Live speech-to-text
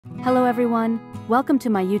Hello everyone, welcome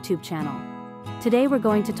to my YouTube channel. Today we're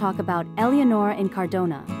going to talk about Eleonora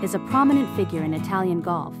Incardona, is a prominent figure in Italian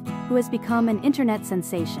golf, who has become an internet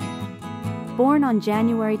sensation. Born on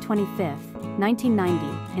January 25,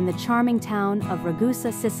 1990, in the charming town of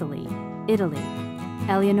Ragusa, Sicily, Italy,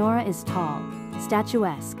 Eleonora is tall,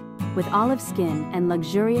 statuesque, with olive skin and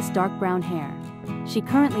luxurious dark brown hair. She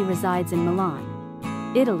currently resides in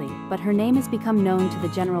Milan, Italy, but her name has become known to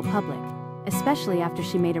the general public, especially after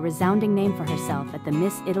she made a resounding name for herself at the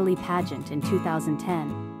Miss Italy pageant in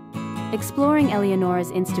 2010. Exploring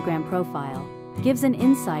Eleonora's Instagram profile gives an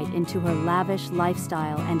insight into her lavish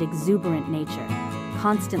lifestyle and exuberant nature,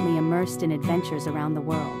 constantly immersed in adventures around the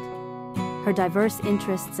world. Her diverse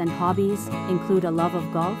interests and hobbies include a love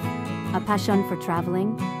of golf, a passion for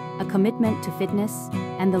traveling, a commitment to fitness,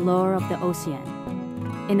 and the lure of the ocean.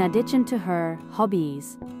 In addition to her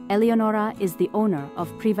hobbies, Eleonora is the owner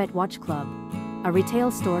of Private Watch Club, a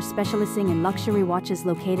retail store specializing in luxury watches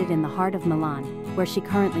located in the heart of Milan, where she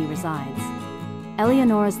currently resides.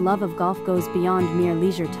 Eleonora's love of golf goes beyond mere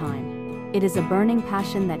leisure time. It is a burning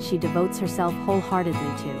passion that she devotes herself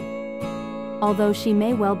wholeheartedly to. Although she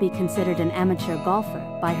may well be considered an amateur golfer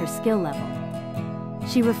by her skill level,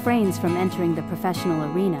 she refrains from entering the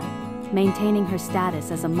professional arena, maintaining her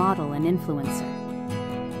status as a model and influencer.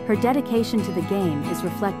 Her dedication to the game is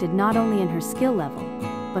reflected not only in her skill level,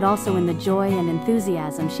 but also in the joy and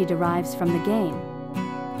enthusiasm she derives from the game.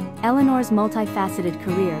 Eleonora's multifaceted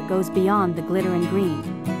career goes beyond the glitter and green,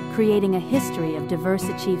 creating a history of diverse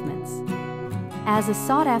achievements. As a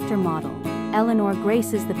sought-after model, Eleonora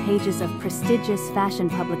graces the pages of prestigious fashion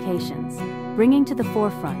publications, bringing to the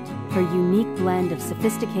forefront her unique blend of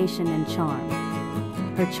sophistication and charm.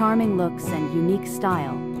 Her charming looks and unique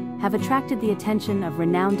style have attracted the attention of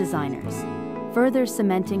renowned designers, further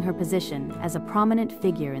cementing her position as a prominent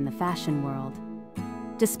figure in the fashion world.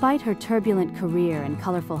 Despite her turbulent career and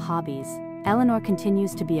colorful hobbies, Eleonora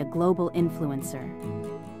continues to be a global influencer.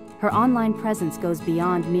 Her online presence goes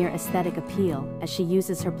beyond mere aesthetic appeal as she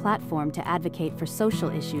uses her platform to advocate for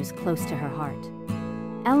social issues close to her heart.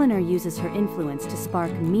 Eleonora uses her influence to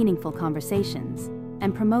spark meaningful conversations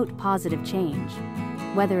and promote positive change,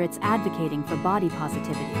 whether it's advocating for body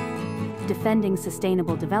positivity, defending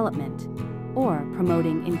sustainable development, or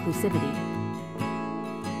promoting inclusivity.